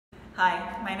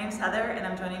Hi, my name's Heather and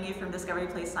I'm joining you from Discovery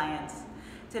Place Science.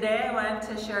 Today I wanted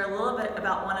to share a little bit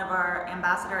about one of our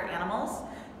ambassador animals,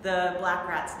 the black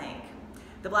rat snake.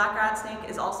 The black rat snake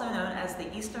is also known as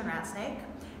the eastern rat snake,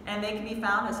 and they can be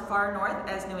found as far north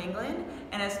as New England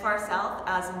and as far south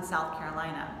as in South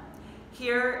Carolina.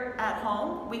 Here at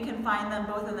home, we can find them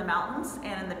both in the mountains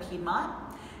and in the Piedmont.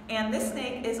 And this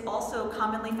snake is also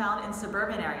commonly found in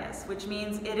suburban areas, which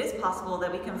means it is possible that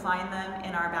we can find them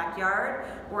in our backyard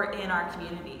or in our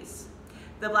communities.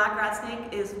 The black rat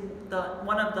snake is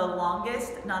one of the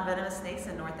longest non-venomous snakes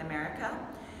in North America,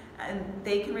 and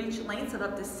they can reach lengths of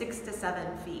up to 6 to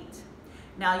 7 feet.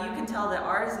 Now you can tell that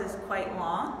ours is quite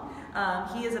long.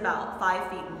 He is about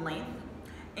 5 feet in length.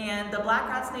 And the black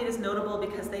rat snake is notable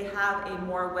because they have a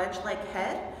more wedge-like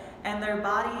head and their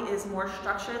body is more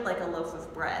structured like a loaf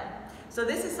of bread. So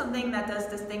this is something that does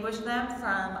distinguish them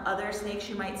from other snakes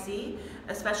you might see,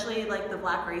 especially like the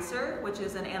black racer, which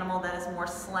is an animal that is more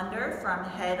slender from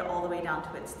head all the way down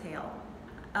to its tail.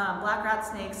 Black rat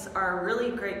snakes are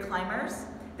really great climbers.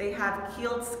 They have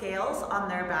keeled scales on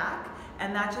their back,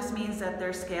 and that just means that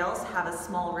their scales have a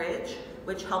small ridge,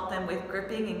 which help them with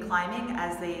gripping and climbing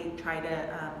as they try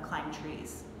to climb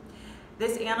trees.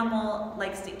 This animal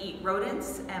likes to eat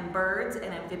rodents and birds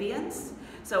and amphibians.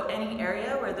 So any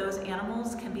area where those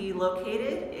animals can be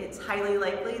located, it's highly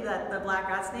likely that the black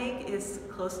rat snake is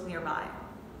close nearby.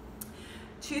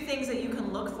 Two things that you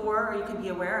can look for or you can be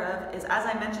aware of is, as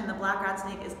I mentioned, the black rat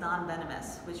snake is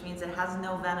non-venomous, which means it has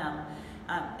no venom.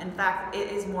 In fact,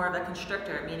 it is more of a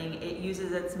constrictor, meaning it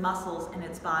uses its muscles in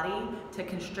its body to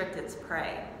constrict its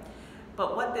prey.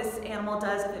 But what this animal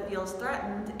does if it feels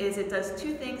threatened is it does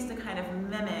two things to kind of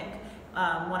mimic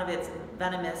one of its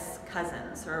venomous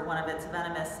cousins or one of its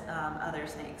venomous other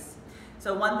snakes.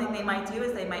 So one thing they might do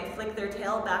is they might flick their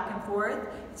tail back and forth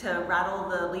to rattle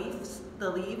the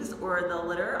leaves or the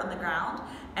litter on the ground,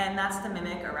 and that's to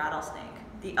mimic a rattlesnake.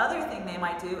 The other thing they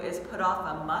might do is put off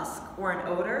a musk or an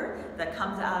odor that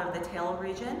comes out of the tail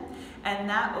region, and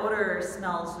that odor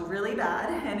smells really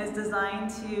bad and is designed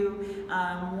to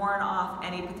warn off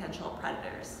any potential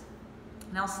predators.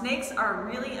 Now, snakes are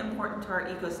really important to our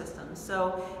ecosystem,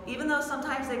 so even though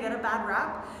sometimes they get a bad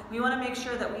rap, we want to make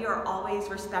sure that we are always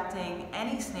respecting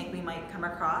any snake we might come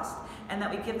across and that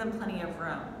we give them plenty of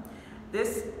room.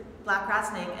 This black rat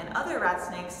snake and other rat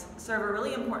snakes serve a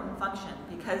really important function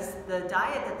because the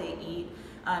diet that they eat,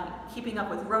 keeping up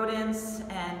with rodents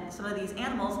and some of these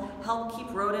animals, help keep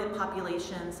rodent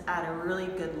populations at a really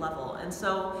good level. And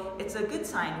so it's a good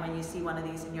sign when you see one of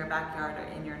these in your backyard or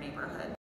in your neighborhood.